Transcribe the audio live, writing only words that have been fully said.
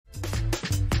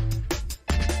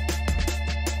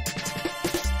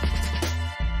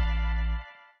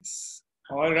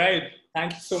All right.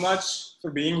 Thank you so much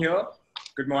for being here.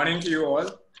 Good morning to you all.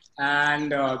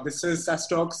 And this is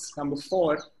SusTalks number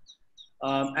 4.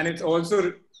 And it's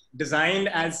also designed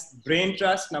as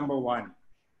BrainTrust number 1.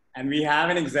 And we have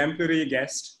an exemplary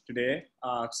guest today,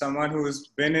 someone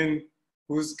who's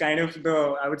kind of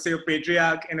I would say, a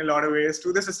patriarch in a lot of ways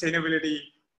to the sustainability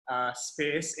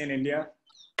space in India.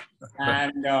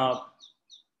 And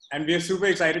we are super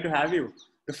excited to have you.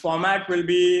 The format will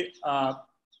be,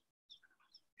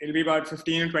 it'll be about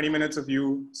 15 and 20 minutes of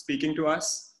you speaking to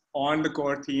us on the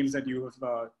core themes that you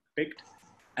have picked.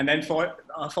 And then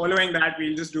following that,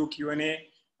 we'll just do Q&A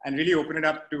and really open it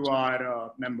up to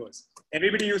our members.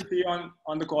 Everybody you see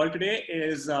on the call today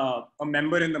is a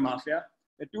member in the Mafia.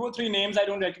 There are 2 or 3 names I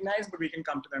don't recognize, but we can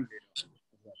come to them later.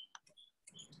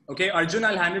 Okay, Arjun,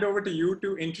 I'll hand it over to you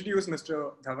to introduce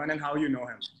Mr. Dhawan and how you know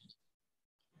him.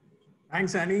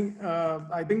 Thanks, Annie.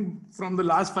 I think from the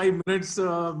last 5 minutes,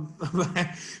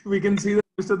 we can see that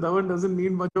Mr. Dhawan doesn't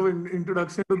need much of an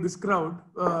introduction to this crowd.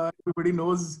 Everybody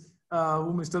knows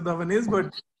who Mr. Dhawan is.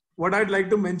 But what I'd like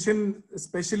to mention,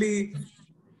 especially,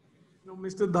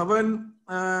 Mr. Dhawan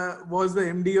was the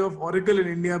MD of Oracle in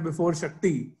India before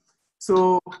Shakti.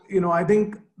 So, I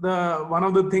think one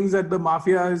of the things that the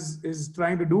Mafia is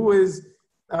trying to do is,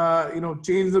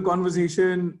 change the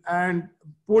conversation and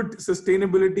put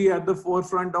sustainability at the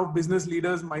forefront of business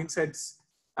leaders' mindsets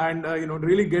and,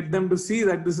 really get them to see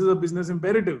that this is a business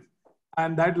imperative.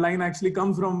 And that line actually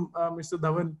comes from Mr.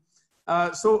 Dhawan.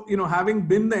 So, having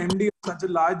been the MD of such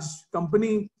a large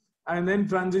company and then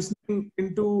transitioning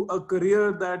into a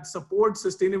career that supports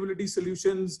sustainability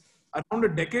solutions around a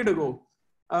decade ago,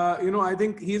 I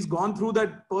think he's gone through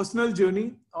that personal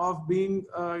journey of being,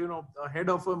 a head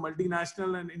of a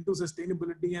multinational and into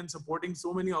sustainability and supporting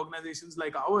so many organizations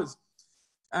like ours.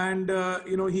 And,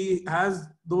 he has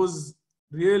those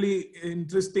really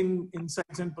interesting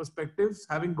insights and perspectives,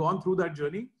 having gone through that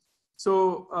journey.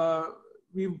 So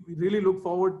we really look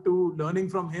forward to learning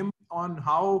from him on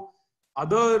how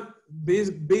other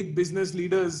big business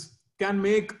leaders can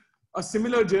make a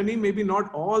similar journey, maybe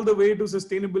not all the way to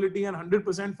sustainability and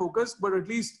 100% focus, but at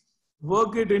least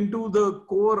work it into the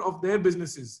core of their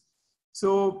businesses.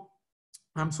 So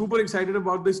I'm super excited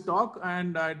about this talk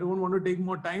and I don't want to take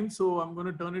more time. So I'm going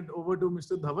to turn it over to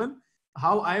Mr. Dhawan.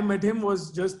 How I met him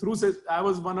was just through, I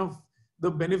was one of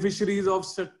the beneficiaries of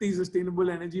Shakti Sustainable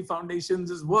Energy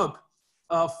Foundation's work.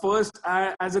 First,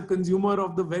 as a consumer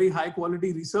of the very high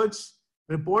quality research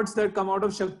reports that come out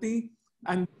of Shakti,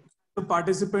 and a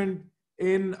participant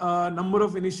in a number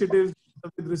of initiatives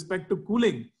with respect to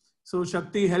cooling. So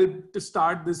Shakti helped to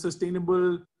start the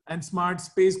Sustainable and Smart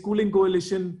Space Cooling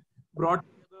Coalition, brought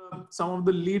together some of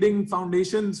the leading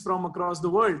foundations from across the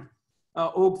world,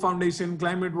 Oak Foundation,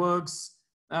 Climate Works,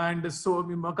 and so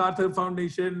MacArthur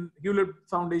Foundation, Hewlett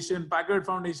Foundation, Packard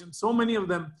Foundation, so many of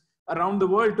them around the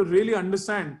world to really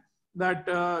understand that,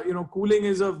 cooling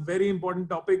is a very important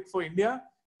topic for India.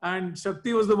 And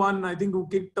Shakti was the one, I think, who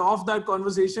kicked off that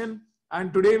conversation.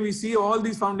 And today we see all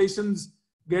these foundations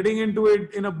getting into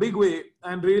it in a big way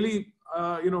and really,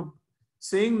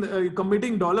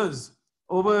 committing dollars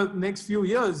over the next few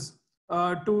years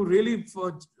to really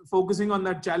focusing on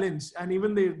that challenge. And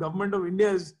even the government of India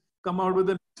has come out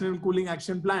with a National Cooling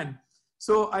Action Plan.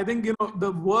 So I think,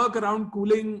 the work around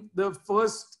cooling, the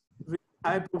first really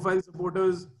high-profile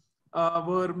supporters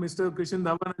were Mr. Krishan,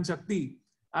 Dhawan and Shakti.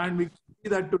 And we see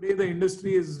that today the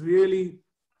industry is really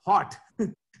hot.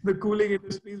 The cooling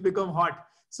industry has become hot.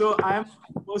 So I am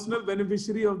a personal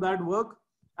beneficiary of that work.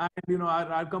 And,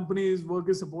 our company's work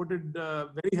is supported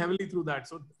very heavily through that.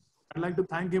 So I'd like to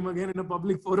thank him again in a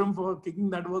public forum for kicking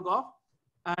that work off.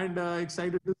 And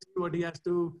excited to see what he has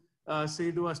to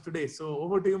say to us today. So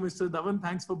over to you, Mr. Dhawan.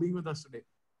 Thanks for being with us today.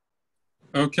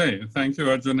 Okay. Thank you,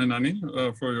 Arjun and Annie,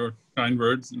 for your kind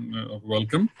words of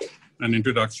welcome and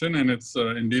introduction. And it's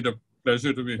indeed a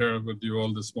pleasure to be here with you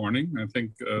all this morning. I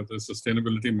think the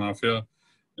Sustainability Mafia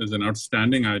is an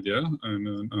outstanding idea and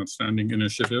an outstanding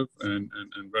initiative and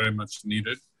very much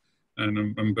needed.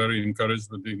 And I'm very encouraged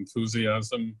with the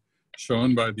enthusiasm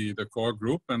shown by the core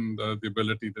group and the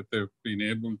ability that they've been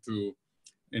able to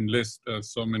enlist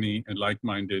so many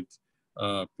like-minded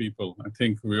people. I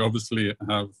think we obviously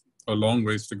have a long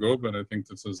ways to go, but I think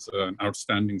this is an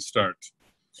outstanding start.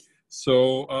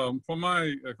 So for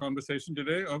my conversation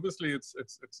today, obviously it's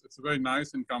a very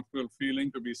nice and comfortable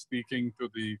feeling to be speaking to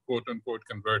the quote unquote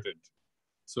converted.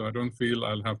 So I don't feel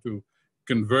I'll have to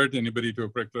convert anybody to a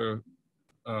particular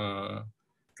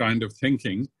kind of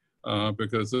thinking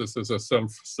because this is a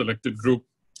self-selected group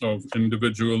of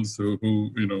individuals who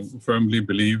firmly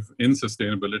believe in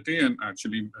sustainability and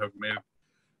actually have made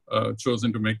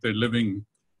chosen to make their living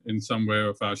in some way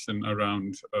or fashion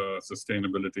around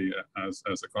sustainability as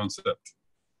a concept.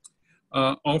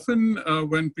 Often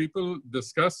when people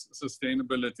discuss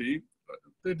sustainability,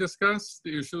 they discuss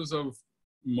the issues of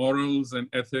morals and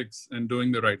ethics and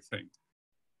doing the right thing.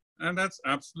 And that's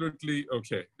absolutely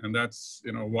okay. And that's,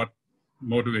 you know, what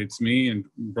motivates me and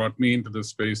brought me into this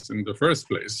space in the first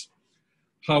place.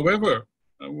 However,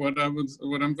 what I'm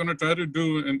going to try to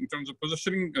do in terms of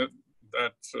positioning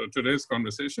today's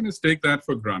conversation is take that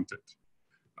for granted,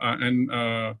 and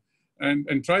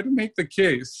try to make the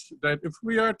case that if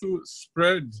we are to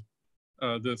spread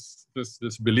this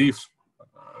belief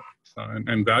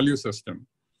and value system,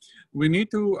 we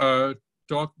need to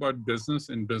talk about business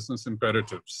and business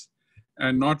imperatives,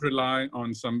 and not rely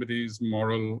on somebody's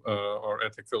moral or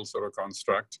ethical sort of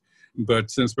construct.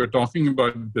 But since we're talking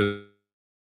about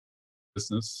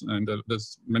business, and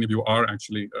many of you are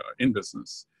actually in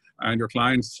business, and your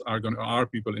clients are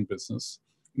people in business,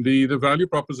 the value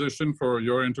proposition for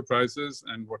your enterprises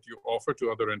and what you offer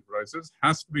to other enterprises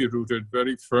has to be rooted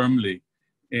very firmly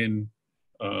in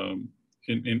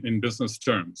business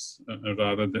terms,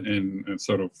 rather than in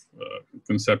sort of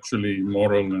conceptually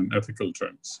moral and ethical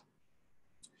terms.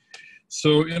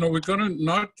 So, you know, we're going to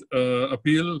not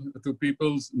appeal to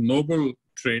people's noble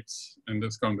traits in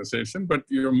this conversation, but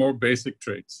your more basic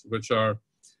traits, which are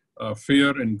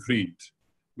fear and greed,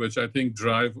 which I think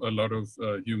drive a lot of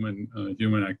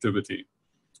human activity.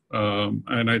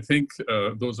 And I think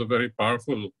those are very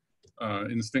powerful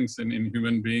instincts in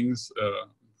human beings: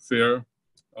 fear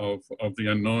of the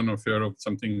unknown, or fear of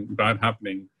something bad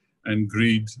happening, and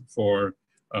greed for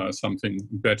something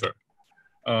better.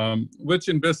 Which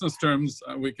in business terms,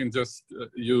 we can just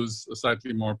use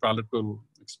slightly more palatable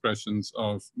expressions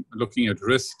of looking at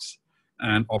risks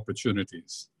and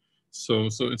opportunities. So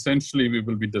essentially we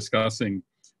will be discussing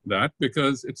that,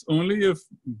 because it's only if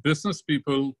business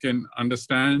people can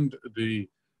understand the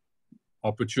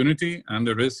opportunity and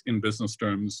the risk in business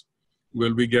terms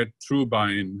will we get true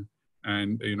buy-in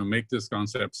and, you know, make this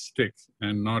concept stick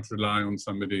and not rely on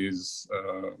somebody's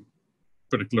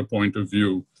particular point of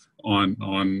view on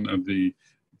the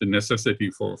necessity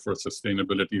for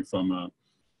sustainability from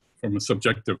a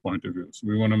subjective point of view. So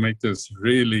we want to make this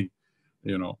really,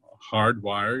 you know,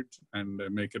 hardwired and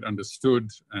make it understood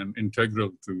and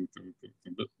integral to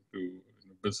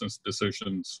business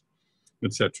decisions,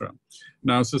 etc.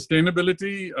 Now,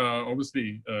 sustainability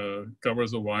obviously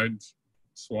covers a wide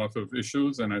swath of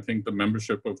issues, and I think the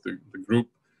membership of the group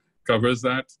covers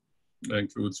that. That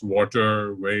includes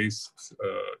water, waste,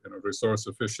 resource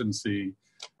efficiency,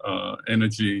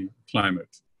 energy,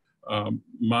 climate.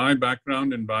 My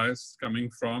background and bias coming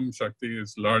from Shakti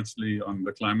is largely on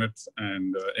the climate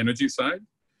and energy side.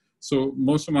 So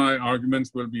most of my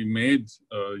arguments will be made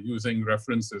using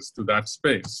references to that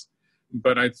space.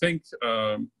 But I think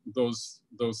those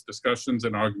discussions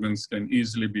and arguments can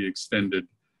easily be extended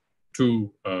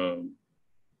to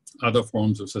other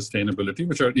forms of sustainability,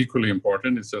 which are equally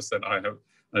important. It's just that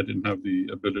I didn't have the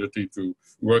ability to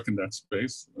work in that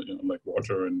space, you know, like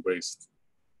water and waste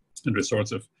and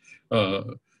resources.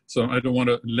 So I don't want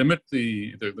to limit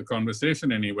the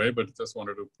conversation anyway, but just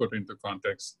wanted to put into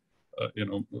context,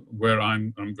 where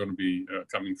I'm going to be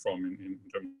coming from in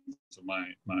terms of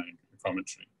my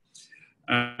commentary.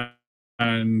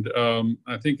 And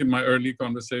I think in my early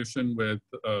conversation with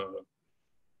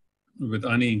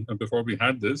Ani, before we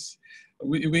had this,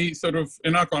 we sort of,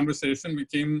 in our conversation, we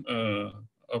came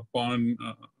upon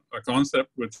a concept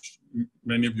which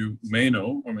many of you may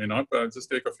know or may not, but I'll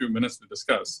just take a few minutes to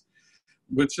discuss,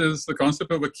 which is the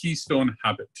concept of a keystone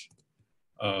habit.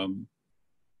 And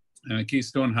a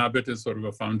keystone habit is sort of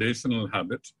a foundational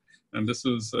habit. And this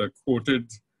is quoted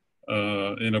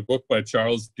in a book by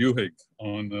Charles Duhigg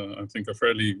on, I think, a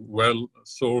fairly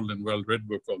well-sold and well-read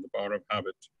book called The Power of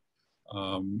Habit,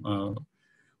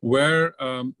 where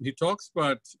he talks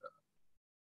about,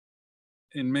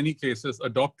 in many cases,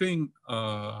 adopting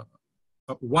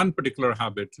one particular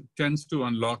habit tends to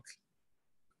unlock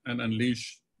and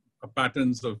unleash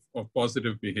patterns of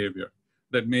positive behavior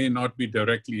that may not be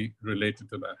directly related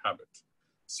to that habit.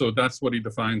 So that's what he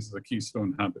defines as a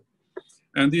keystone habit.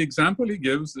 And the example he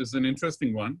gives is an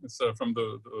interesting one. It's from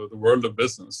the world of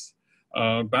business.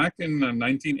 Back in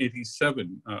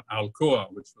 1987,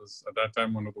 Alcoa, which was at that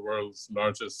time one of the world's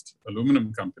largest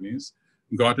aluminum companies,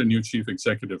 got a new chief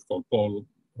executive called Paul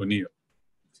O'Neill.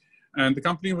 And the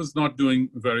company was not doing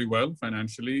very well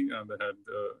financially. They had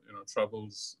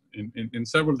troubles in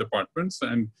several departments,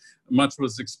 and much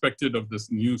was expected of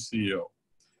this new CEO.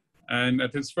 And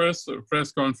at his first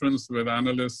press conference with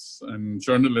analysts and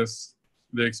journalists,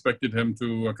 they expected him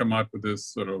to come out with this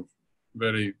sort of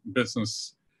very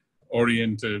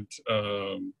business-oriented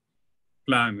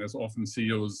plan, as often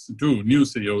CEOs do, new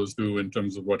CEOs do, in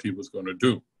terms of what he was going to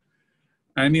do.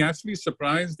 And he actually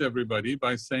surprised everybody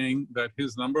by saying that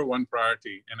his number one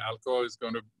priority in Alcoa is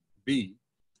going to be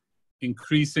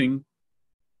increasing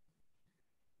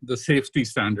the safety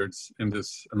standards in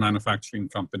this manufacturing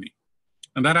company.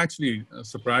 And that actually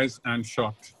surprised and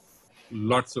shocked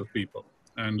lots of people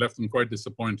and left them quite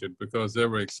disappointed, because they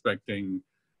were expecting,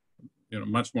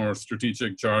 much more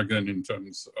strategic jargon in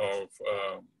terms of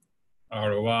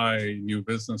ROI, new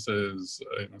businesses,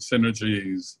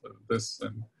 synergies, this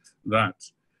and that.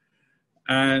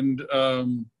 And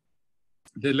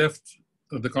they left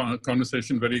the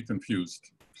conversation very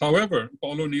confused. However,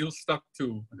 Paul O'Neill stuck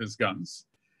to his guns,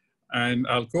 and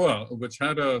Alcoa, which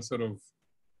had a sort of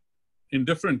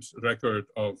indifferent record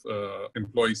of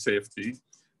employee safety,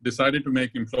 decided to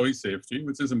make employee safety,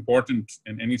 which is important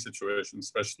in any situation,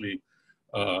 especially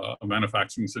a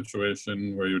manufacturing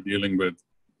situation where you're dealing with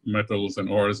metals and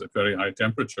ores at very high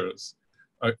temperatures,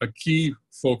 a key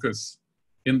focus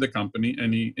in the company.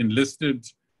 And he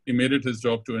made it his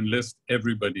job to enlist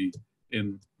everybody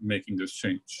in making this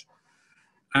change.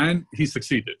 And he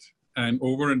succeeded. And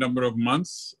over a number of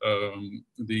months,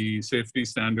 the safety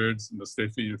standards and the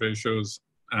safety ratios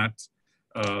at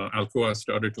Alcoa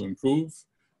started to improve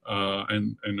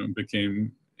and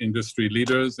became industry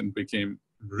leaders and became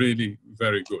really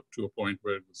very good, to a point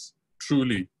where it was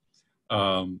truly,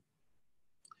 it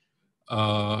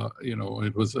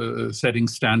was setting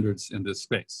standards in this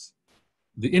space.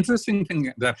 The interesting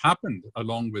thing that happened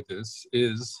along with this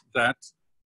is that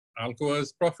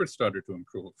Alcoa's profits started to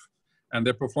improve, and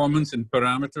their performance in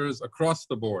parameters across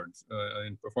the board,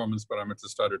 in performance parameters,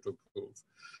 started to improve,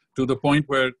 to the point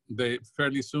where they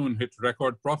fairly soon hit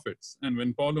record profits. And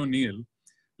when Paul O'Neill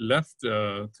left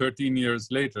 13 years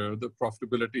later, the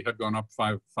profitability had gone up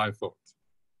fivefold.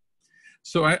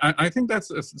 So I think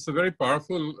it's a very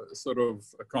powerful sort of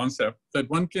a concept that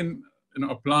one can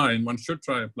apply, and one should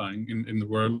try applying in the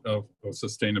world of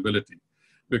sustainability.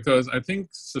 Because I think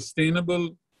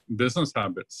sustainable business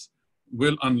habits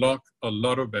will unlock a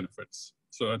lot of benefits.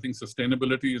 So I think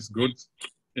sustainability is good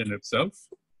in itself.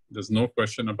 There's no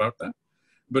question about that.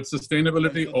 But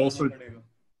sustainability also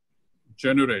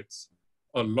generates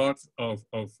a lot of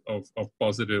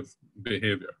positive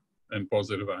behavior and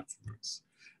positive attributes.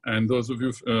 And those of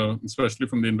you, especially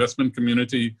from the investment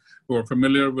community, who are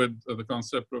familiar with the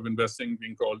concept of investing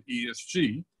being called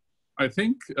ESG, I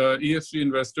think ESG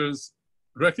investors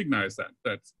recognize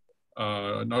that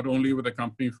not only will the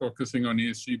company focusing on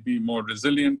ESG be more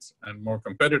resilient and more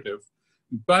competitive,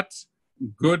 but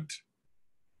good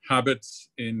habits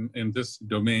in this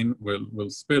domain will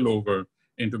spill over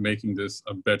into making this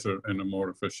a better and a more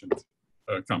efficient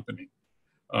company.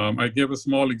 I gave a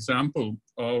small example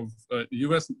of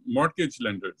US mortgage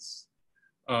lenders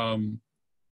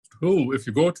who, if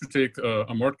you go to take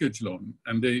a mortgage loan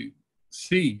and they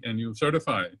see and you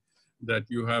certify that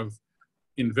you have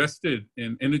invested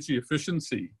in energy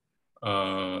efficiency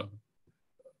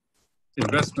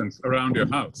investments around your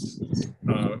house,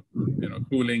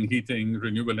 cooling, heating,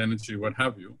 renewable energy, what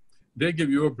have you, they give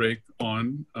you a break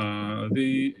on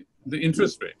the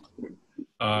interest rate.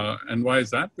 And why is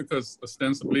that? Because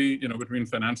ostensibly, between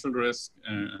financial risk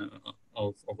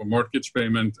of a mortgage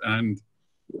payment and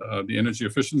the energy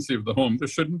efficiency of the home, there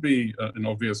shouldn't be an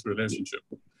obvious relationship.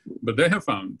 But they have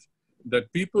found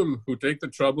that people who take the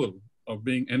trouble of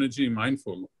being energy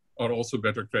mindful are also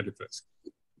better credit risk.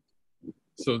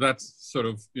 So that's sort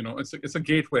of, it's a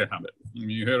gateway habit.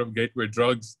 You hear of gateway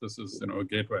drugs, this is, a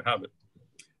gateway habit.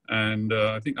 And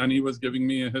I think Ani was giving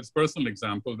me his personal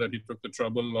example that he took the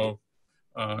trouble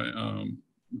of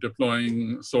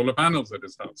deploying solar panels at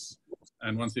his house.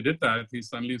 And once he did that, he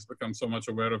suddenly has become so much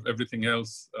aware of everything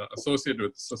else associated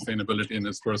with sustainability in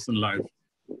his personal life,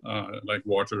 like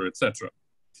water, etc.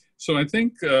 So I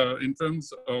think in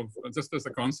terms of, just as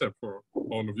a concept for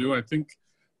all of you, I think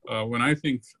when I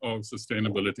think of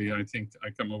sustainability, I think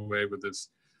I come away with this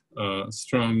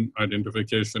strong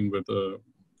identification with a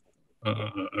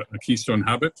Keystone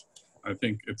habit. I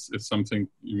think it's something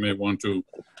you may want to,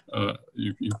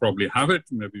 you probably have it,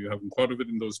 maybe you haven't thought of it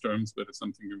in those terms, but it's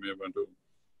something you may want to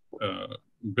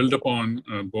build upon,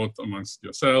 both amongst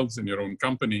yourselves in your own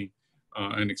company,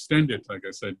 and extend it, like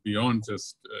I said, beyond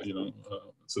just,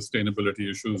 sustainability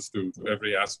issues to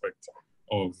every aspect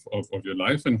of your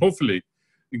life, and hopefully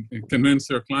convince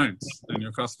your clients and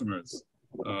your customers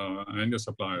and your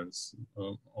suppliers,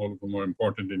 all of them are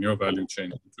important in your value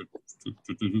chain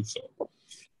to do so.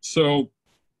 So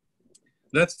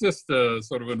that's just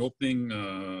sort of an opening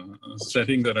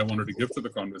setting that I wanted to give to the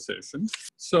conversation.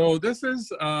 So this is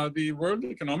the World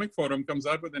Economic Forum comes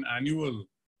out with an annual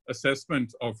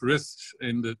assessment of risks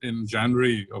in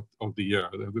January of the year.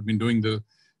 We've been doing this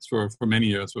for many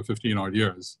years, for 15 odd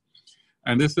years.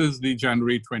 And this is the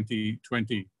January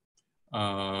 2020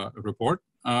 report.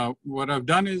 What I've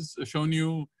done is shown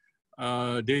you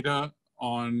data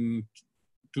on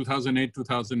 2008,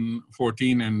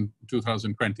 2014, and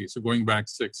 2020. So going back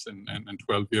 6 and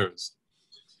 12 years.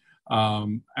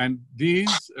 And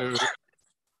these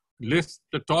list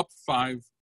the top 5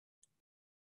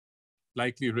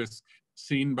 likely risks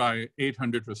seen by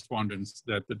 800 respondents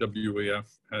that the WEF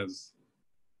has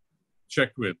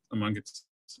checked with among its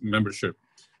membership,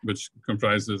 which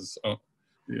comprises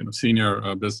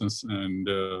senior business and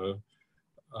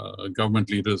government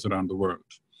leaders around the world.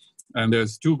 And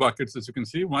there's 2 buckets, as you can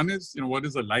see. One is, what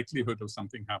is the likelihood of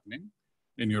something happening,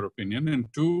 in your opinion? And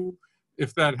 2,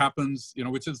 if that happens,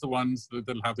 which is the ones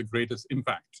that'll have the greatest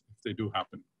impact if they do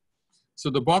happen. So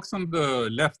the box on the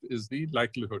left is the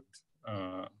likelihood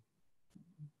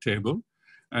table.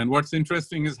 And what's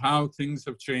interesting is how things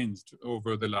have changed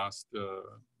over the last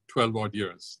 12 odd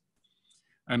years.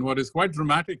 And what is quite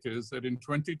dramatic is that in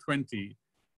 2020,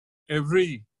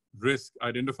 every risk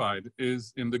identified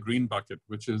is in the green bucket,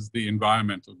 which is the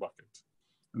environmental bucket.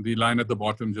 And the line at the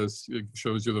bottom just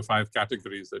shows you the 5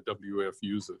 categories that WEF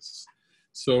uses.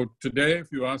 So today, if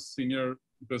you ask senior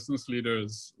business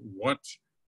leaders, what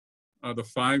are the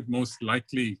 5 most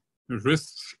likely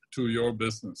risks to your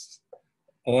business?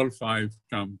 All 5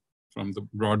 come from the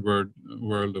broad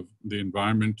world of the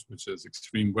environment, which is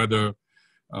extreme weather,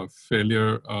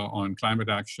 failure on climate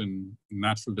action,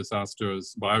 natural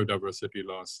disasters, biodiversity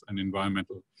loss, and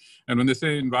environmental. And when they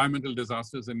say environmental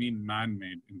disasters, they mean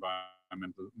man-made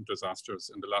environmental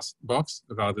disasters in the last box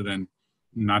rather than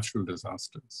natural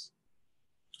disasters.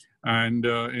 And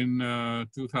in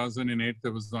 2008,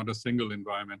 there was not a single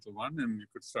environmental one, and you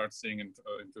could start seeing in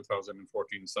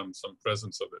 2014 some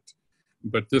presence of it.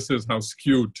 But this is how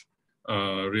skewed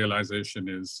realization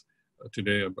is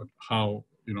today about how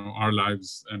our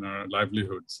lives and our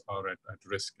livelihoods are at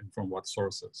risk and from what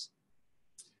sources.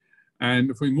 And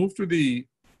if we move to the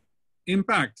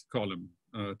impact column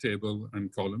table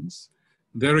and columns,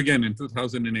 there again in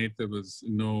 2008 there was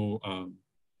no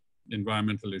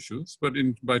environmental issues, but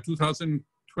by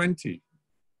 2020,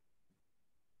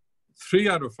 3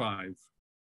 out of 5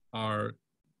 are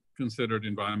considered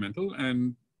environmental,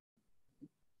 and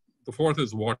the 4th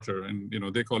is water, and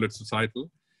they call it societal.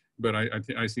 But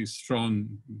I see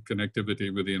strong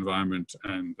connectivity with the environment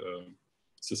and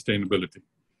sustainability.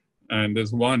 And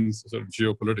there's one sort of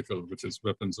geopolitical, which is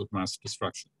weapons of mass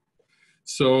destruction.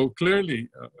 So clearly,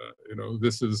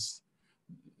 this is,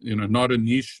 not a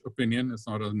niche opinion. It's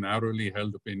not a narrowly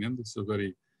held opinion. It's a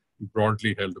very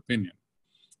broadly held opinion.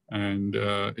 And,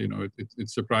 it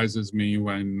surprises me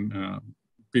when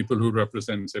people who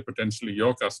represent, say, potentially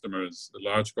your customers, the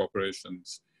large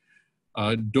corporations,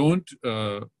 don't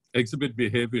exhibit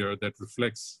behavior that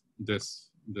reflects this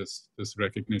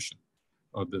recognition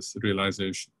or this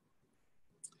realization.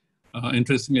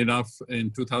 Interestingly enough,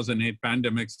 in 2008,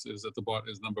 pandemics is at the bottom,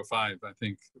 is number 5. I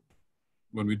think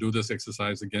when we do this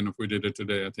exercise again, if we did it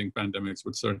today, I think pandemics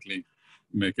would certainly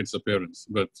make its appearance.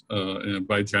 But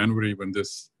by January, when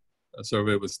this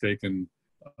survey was taken,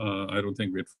 I don't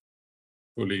think we had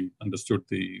fully understood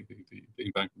the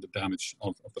impact and the damage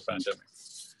of the pandemic.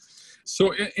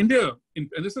 So India, and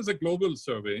this is a global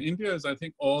survey, India is, I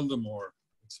think, all the more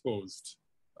exposed.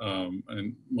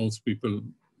 And most people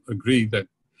agree that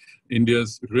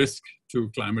India's risk to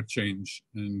climate change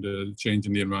and change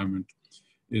in the environment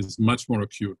is much more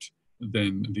acute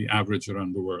than the average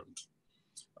around the world.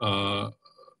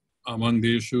 Among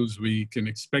the issues we can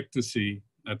expect to see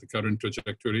at the current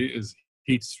trajectory is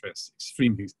heat stress,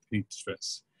 extreme heat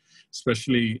stress,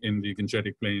 especially in the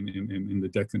Gangetic Plain in the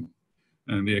Deccan.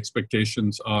 And the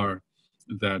expectations are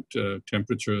that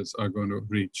temperatures are going to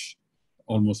reach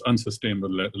almost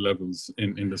unsustainable levels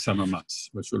in the summer months,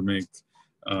 which will make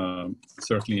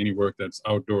certainly any work that's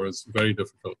outdoors very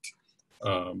difficult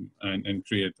and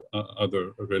create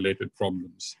other related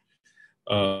problems.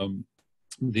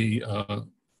 The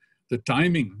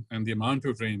timing and the amount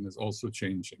of rain is also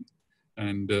changing.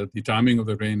 And the timing of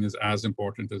the rain is as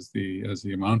important as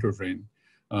the amount of rain,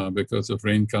 because if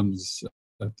rain comes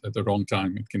at the wrong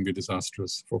time, it can be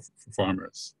disastrous for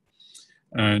farmers.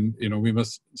 And we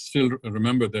must still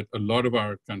remember that a lot of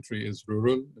our country is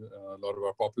rural, a lot of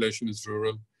our population is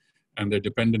rural, and they're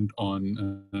dependent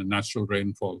on natural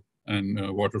rainfall and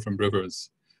water from rivers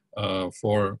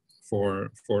for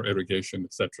irrigation,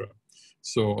 etc.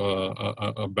 So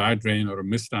a bad rain or a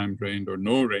mistimed rain or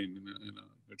no rain in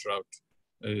a drought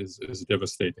is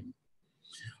devastating.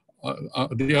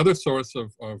 The other source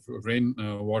of rain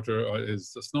water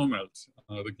is the snowmelt,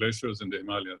 the glaciers in the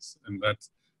Himalayas, and that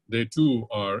they too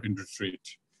are in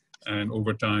retreat. And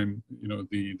over time,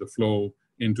 the flow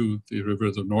into the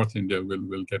rivers of North India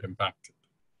will get impacted.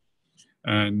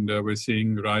 And we're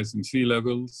seeing rise in sea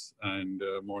levels and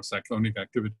more cyclonic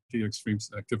activity, extreme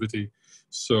activity.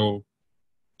 So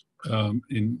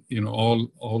in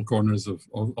all corners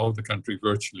of the country,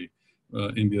 virtually,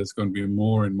 India is going to be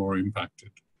more and more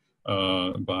impacted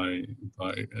by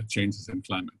changes in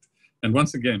climate. And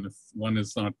once again, if one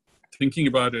is not thinking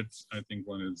about it, I think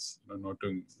one is not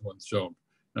doing one's job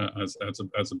as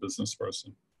a business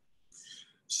person.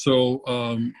 So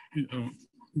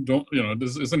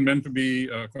this isn't meant to be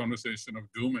a conversation of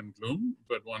doom and gloom,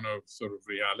 but one of sort of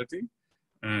reality.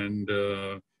 And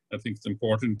I think it's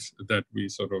important that we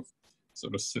sort of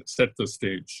set the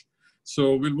stage.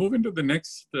 So we'll move into the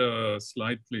next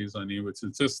slide, please, Ani, which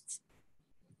is just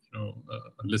a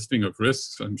listing of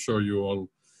risks. I'm sure you all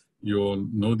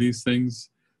know these things.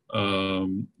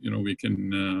 We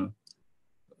can.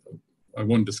 I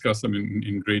won't discuss them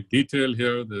in great detail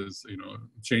here. There's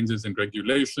changes in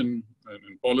regulation and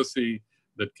in policy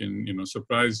that can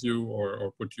surprise you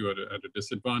or put you at a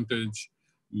disadvantage.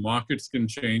 Markets can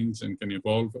change and can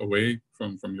evolve away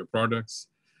from your products.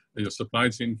 Your supply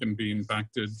chain can be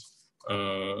impacted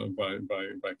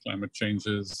by climate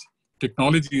changes.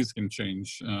 Technologies can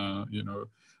change,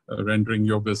 rendering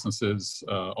your businesses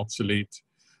obsolete.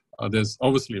 There's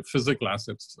obviously a physical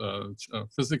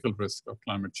risk of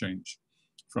climate change,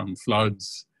 from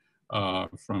floods,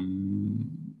 from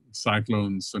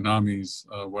cyclones, tsunamis,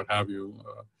 what have you,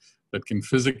 that can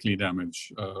physically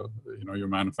damage, your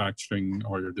manufacturing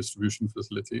or your distribution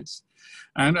facilities.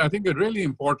 And I think a really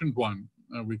important one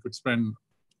we could spend,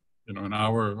 an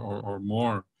hour or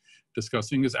more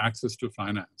discussing is access to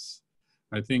finance.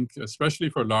 I think, especially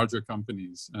for larger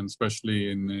companies, and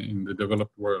especially in the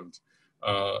developed world,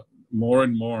 more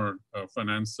and more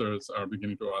financiers are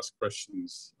beginning to ask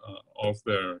questions of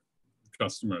their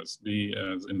customers, be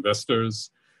as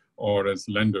investors or as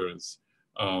lenders.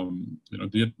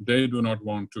 They do not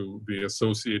want to be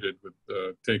associated with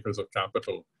takers of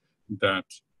capital that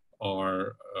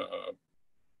are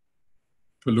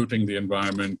polluting the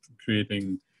environment,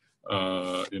 creating,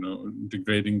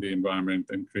 degrading the environment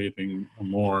and creating a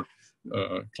more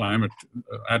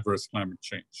adverse climate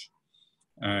change.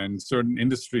 And certain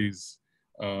industries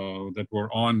that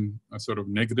were on a sort of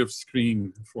negative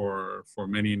screen for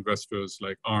many investors,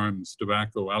 like arms,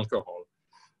 tobacco, alcohol,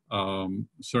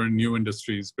 certain new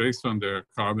industries based on their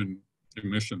carbon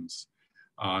emissions,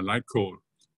 like coal,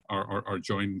 are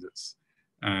joining this.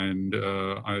 And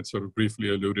I had sort of briefly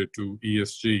alluded to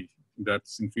ESG,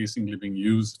 that's increasingly being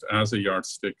used as a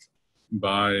yardstick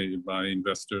by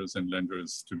investors and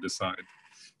lenders to decide.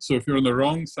 So if you're on the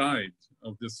wrong side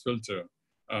of this filter,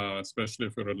 especially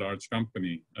if you're a large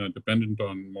company, dependent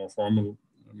on more formal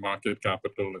market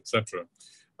capital, etc.,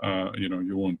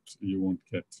 you won't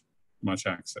get much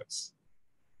access.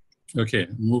 Okay,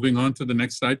 moving on to the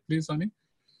next slide, please, Ani.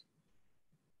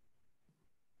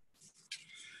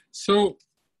 So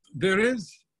there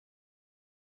is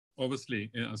obviously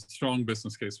a strong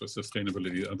business case for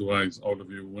sustainability, otherwise all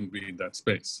of you wouldn't be in that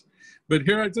space. But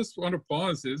here I just want to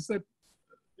pause is that,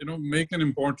 make an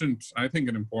important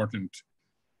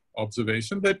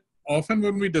observation that often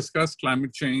when we discuss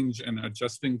climate change and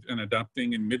adjusting and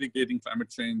adapting and mitigating climate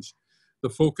change, the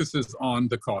focus is on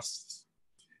the costs.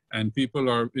 And people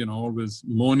are, always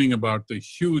moaning about the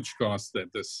huge costs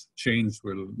that this change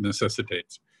will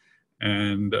necessitate.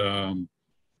 And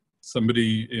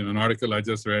somebody in an article I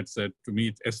just read said to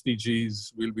meet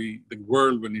SDGs, the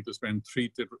world will need to spend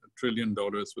 $3 trillion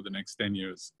for the next 10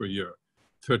 years per year.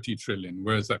 30 trillion,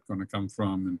 where is that going to come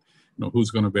from? And who's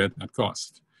going to bear that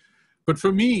cost? But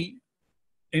for me,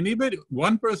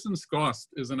 one person's cost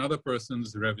is another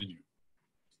person's revenue.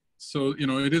 So,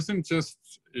 it isn't just,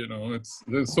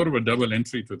 there's sort of a double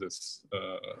entry to this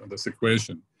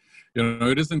equation.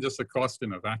 It isn't just a cost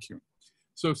in a vacuum.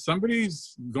 So if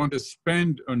somebody's going to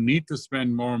spend or need to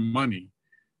spend more money,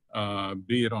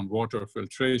 be it on water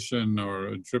filtration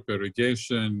or drip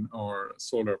irrigation or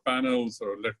solar panels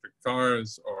or electric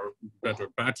cars or better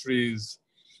batteries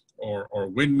or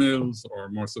windmills or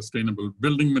more sustainable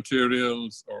building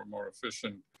materials or more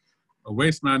efficient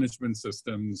waste management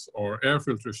systems or air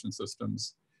filtration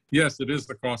systems, yes, it is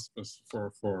the cost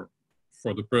for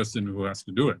the person who has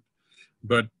to do it.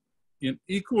 But in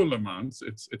equal amounts,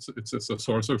 it's a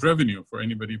source of revenue for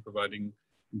anybody providing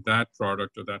that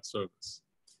product or that service.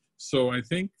 So I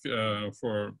think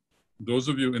for those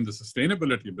of you in the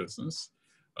sustainability business,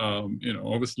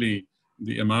 obviously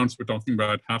the amounts we're talking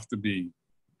about have to be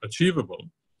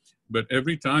achievable. But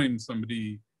every time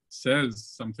somebody says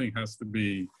something has to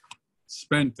be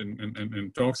spent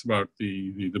and talks about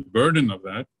the burden of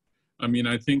that, I mean,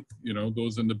 I think,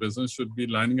 those in the business should be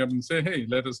lining up and say, hey,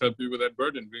 let us help you with that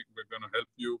burden. We're going to help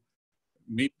you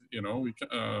meet,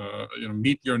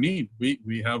 meet your need.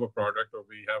 We have a product or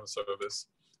we have a service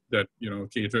that,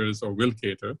 caters or will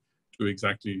cater to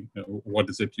exactly what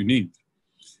is it you need.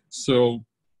 So,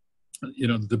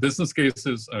 the business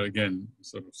cases are, again,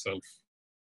 sort of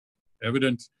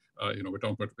self-evident. We're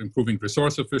talking about improving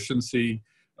resource efficiency.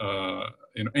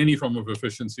 Any form of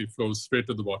efficiency flows straight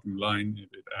to the bottom line.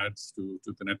 It adds to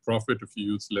the net profit if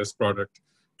you use less product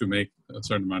to make a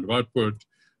certain amount of output.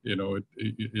 You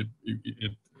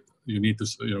need to,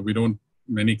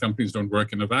 many companies don't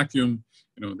work in a vacuum.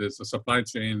 There's a supply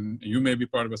chain. You may be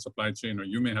part of a supply chain, or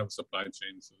you may have a supply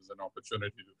chain. So there's an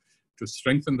opportunity to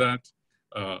strengthen that.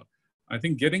 I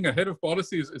think getting ahead of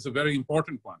policies is a very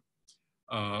important one.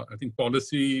 I think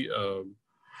policy,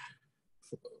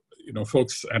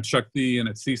 folks at Shakti and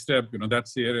at C-Step,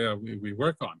 that's the area we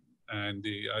work on. And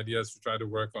the idea is to try to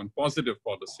work on positive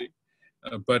policy.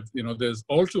 But, there's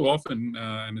all too often,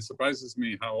 and it surprises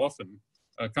me how often,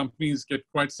 companies get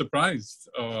quite surprised.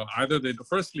 Either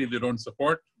firstly, they don't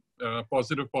support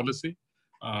positive policy.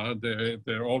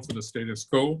 They're all for the status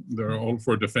quo. They're all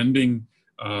for defending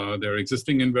their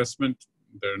existing investment.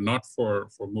 They're not for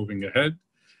moving ahead.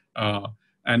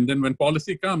 And then when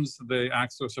policy comes, they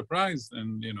act so surprised,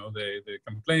 and they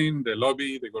complain, they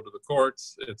lobby, they go to the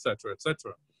courts, et cetera, et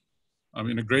cetera. I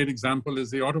mean, a great example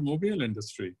is the automobile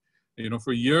industry.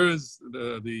 For years,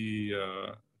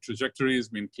 the trajectory has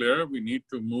been clear. We need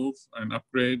to move and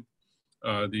upgrade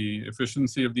the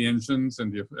efficiency of the engines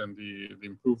and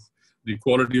improve the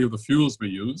quality of the fuels we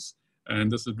use.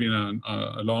 And this has been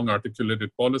a long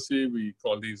articulated policy. We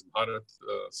call these Bharat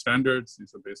standards.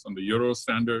 These are based on the Euro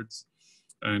standards.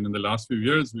 And in the last few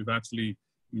years, we've actually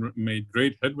made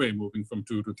great headway, moving from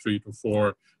 2 to 3 to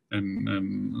 4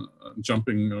 and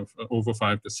jumping over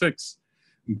 5 to 6.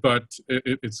 But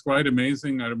it's quite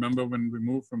amazing. I remember when we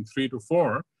moved from 3 to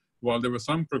 4, while there were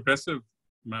some progressive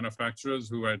manufacturers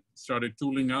who had started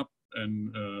tooling up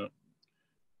and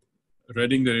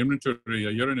readying their inventory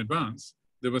a year in advance,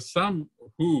 there were some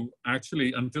who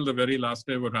actually, until the very last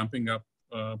day, were ramping up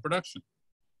production.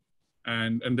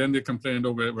 And then they complained,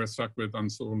 oh, we're stuck with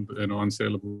unsold,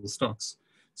 unsaleable stocks.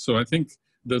 So I think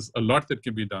there's a lot that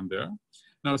can be done there.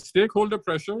 Now, stakeholder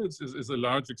pressure is a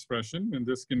large expression, and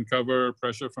this can cover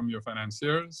pressure from your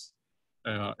financiers.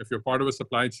 If you're part of a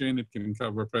supply chain, it can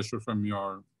cover pressure from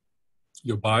your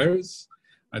buyers.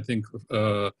 I think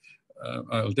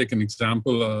I'll take an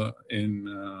example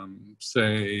in,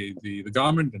 say, the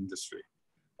garment industry,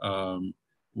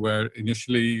 where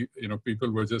initially, people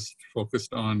were just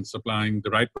focused on supplying the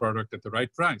right product at the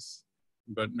right price.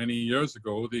 But many years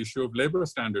ago, the issue of labor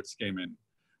standards came in.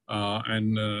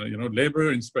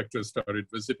 Labor inspectors started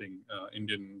visiting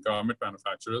Indian garment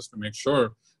manufacturers to make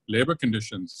sure labor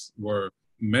conditions were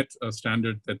met a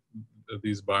standard that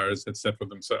these buyers had set for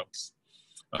themselves,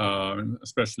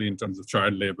 especially in terms of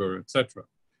child labor, etc.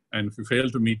 And if you fail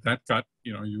to meet that cut,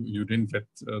 you didn't get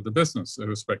the business,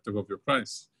 irrespective of your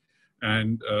price.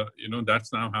 And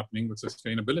that's now happening with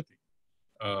sustainability.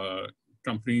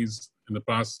 Companies in the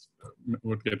past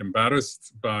would get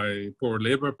embarrassed by poor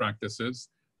labor practices.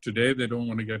 Today, they don't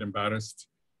want to get embarrassed,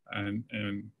 and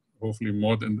hopefully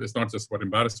more than, it's not just about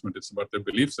embarrassment, it's about their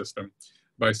belief system,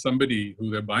 by somebody who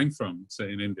they're buying from,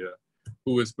 say in India,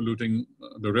 who is polluting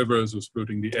the rivers, who's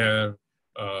polluting the air.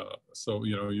 So,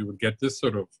 you would get this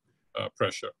sort of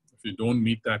pressure. If you don't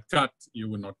meet that cut, you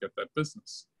will not get that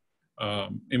business.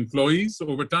 Employees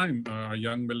over time,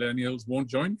 young millennials won't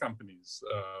join companies.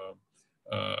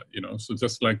 So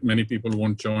just like many people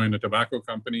won't join a tobacco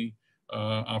company,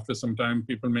 after some time,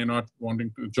 people may not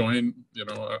wanting to join,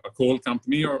 a coal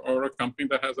company or a company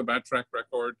that has a bad track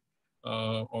record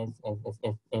of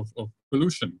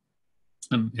pollution,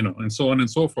 and so on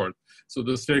and so forth. So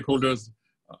the stakeholders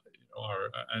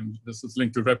and this is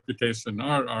linked to reputation,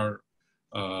 our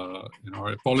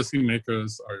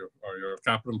policymakers, are your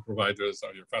capital providers,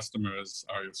 are your customers,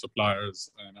 are your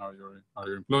suppliers, and are your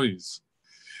employees.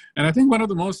 And I think one of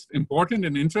the most important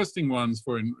and interesting ones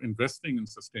for investing in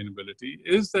sustainability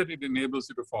is that it enables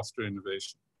you to foster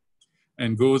innovation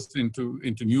and goes into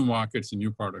new markets and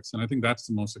new products. And I think that's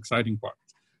the most exciting part.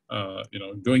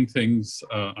 Doing things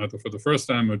either for the first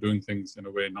time or doing things in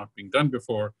a way not being done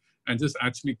before, and just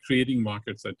actually creating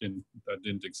markets that didn't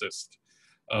exist.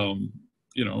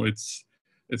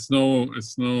 it's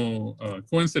no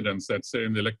coincidence that, say,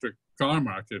 in the electric car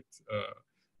market,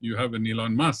 you have an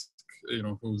Elon Musk,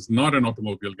 who's not an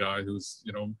automobile guy, who's,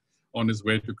 on his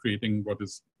way to creating what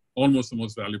is almost the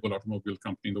most valuable automobile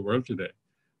company in the world today.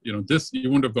 You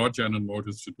wouldn't have got General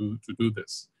Motors to do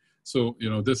this. So,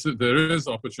 there is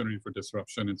opportunity for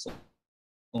disruption. It's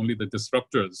only the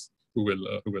disruptors who will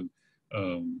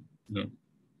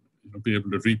be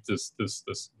able to reap this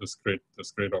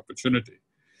great opportunity.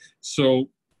 So,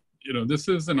 this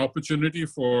is an opportunity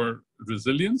for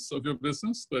resilience of your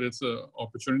business, but it's an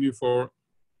opportunity for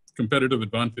competitive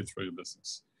advantage for your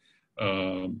business.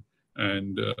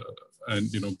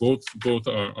 Both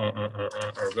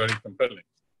are very compelling.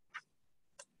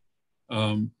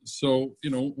 So,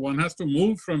 one has to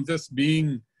move from just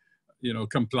being,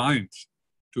 compliant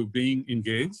to being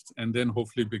engaged, and then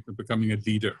hopefully becoming a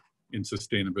leader in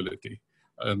sustainability.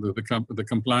 And the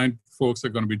compliant folks are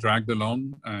going to be dragged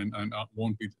along and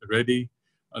won't be ready.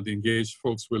 The engaged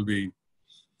folks will be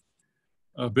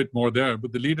a bit more there,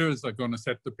 but the leaders are going to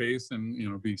set the pace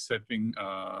and, be setting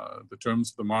the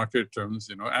terms of the market terms,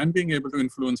 and being able to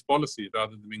influence policy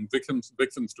rather than being victims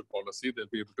to policy. They'll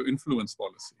be able to influence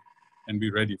policy and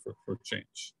be ready for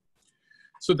change.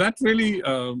 So that really,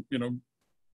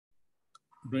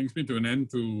 brings me to an end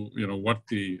to, what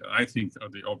I think are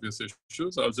the obvious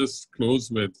issues. I'll just close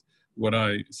with what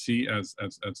I see as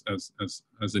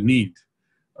a need.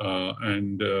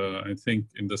 I think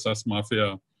in the Sus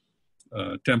Mafia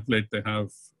template, they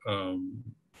have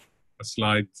a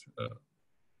slide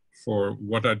for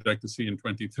what I'd like to see in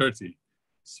 2030.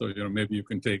 So, maybe you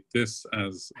can take this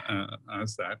as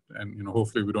that, and,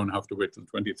 hopefully we don't have to wait till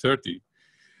 2030.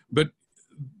 But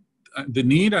the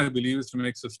need, I believe, is to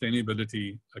make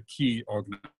sustainability a key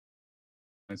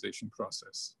organization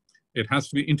process. It has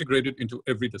to be integrated into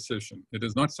every decision. It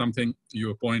is not something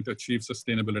you appoint a chief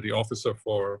sustainability officer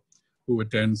for, who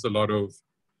attends a lot of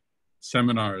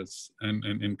seminars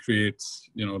and creates,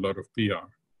 a lot of PR,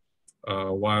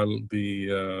 while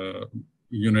the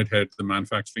unit head, the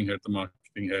manufacturing head, the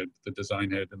marketing head, the design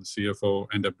head, and the CFO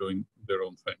end up doing their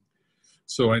own thing.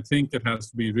 So I think it has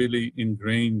to be really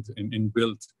ingrained and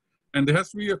inbuilt. And there has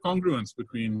to be a congruence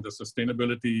between the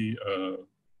sustainability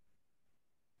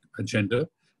agenda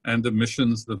and the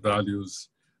missions, the values,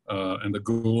 and the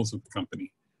goals of the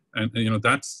company. And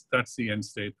that's the end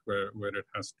state where it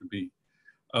has to be.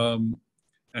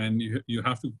 And you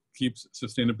have to keep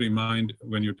sustainability in mind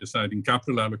when you're deciding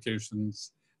capital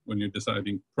allocations, when you're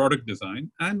deciding product design,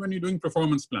 and when you're doing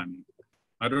performance planning.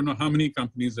 I don't know how many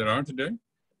companies there are today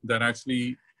that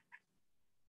actually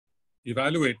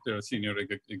evaluate their senior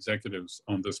executives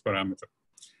on this parameter.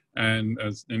 And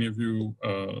as any of you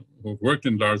who've worked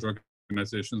in large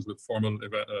organizations with formal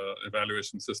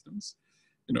evaluation systems,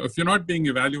 if you're not being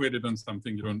evaluated on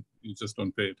something, you just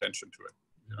don't pay attention to it.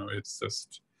 It's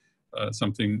just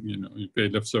something you pay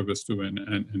lip service to and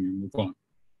you move on.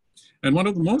 And one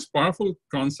of the most powerful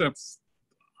concepts,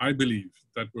 I believe,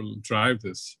 that will drive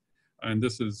this, and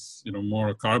this is more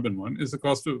a carbon one, is a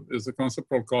concept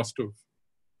called cost of,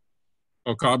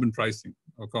 or carbon pricing,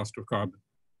 or cost of carbon.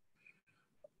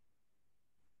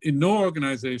 In no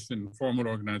organization, formal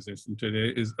organization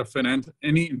today, is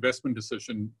any investment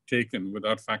decision taken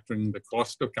without factoring the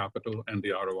cost of capital and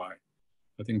the ROI.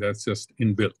 I think that's just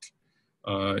inbuilt.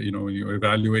 You're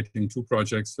evaluating two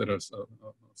projects that are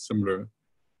similar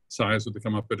size, or they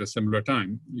come up at a similar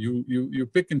time. You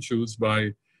pick and choose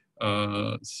by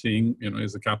seeing,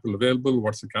 is the capital available,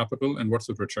 what's the capital, and what's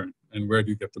the return, and where do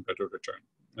you get the better return?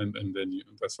 And then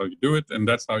that's how you do it, and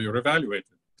that's how you're evaluated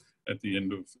at the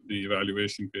end of the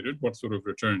evaluation period. What sort of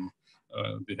return?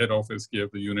 The head office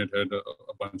gave the unit head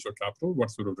a bunch of capital.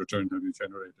 What sort of return have you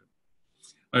generated?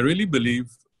 I really believe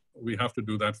we have to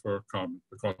do that for carbon,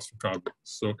 the cost of carbon.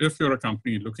 So if you're a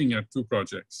company looking at two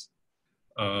projects,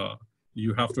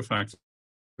 you have to factor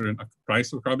in a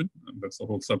price of carbon. And that's the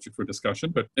whole subject for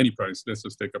discussion, but any price, let's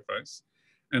just take a price.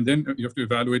 And then you have to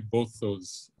evaluate both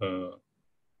those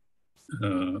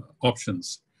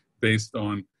options based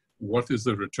on what is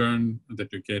the return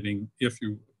that you're getting if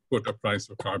you put a price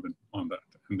of carbon on that.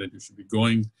 And then you should be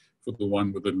going for the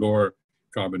one with a lower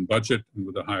carbon budget and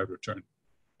with a higher return.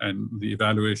 And the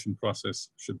evaluation process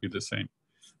should be the same.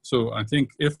 So I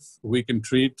think if we can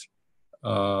treat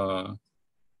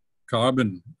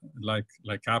carbon like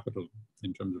capital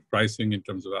in terms of pricing, in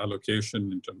terms of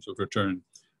allocation, in terms of return,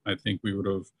 I think we would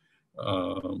have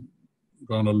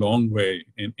gone a long way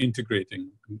in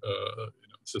integrating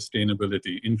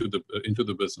sustainability into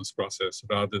the business process,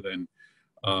 rather than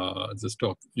just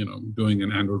doing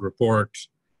an annual report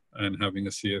and having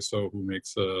a CSO who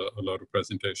makes a lot of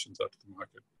presentations out to the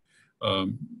market.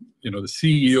 you know, the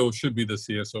CEO should be the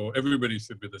CSO. Everybody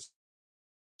should be the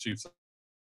chief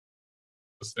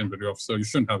sustainability officer. You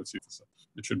shouldn't have a chief officer.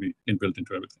 It should be inbuilt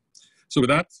into everything. So with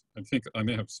that, I think I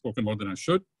may have spoken more than I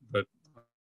should, but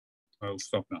I'll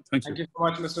stop now. Thank you. Thank you so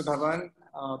much, Mr. Dhawan,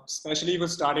 especially for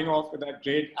starting off with that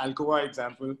great Alcoa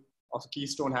example of a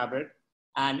Keystone habit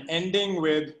and ending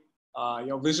with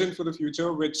your vision for the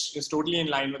future, which is totally in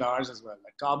line with ours as well.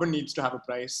 Like carbon needs to have a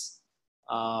price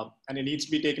and it needs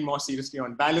to be taken more seriously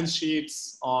on balance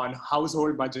sheets, on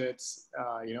household budgets.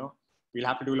 You know, we'll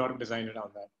have to do a lot of design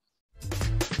around that.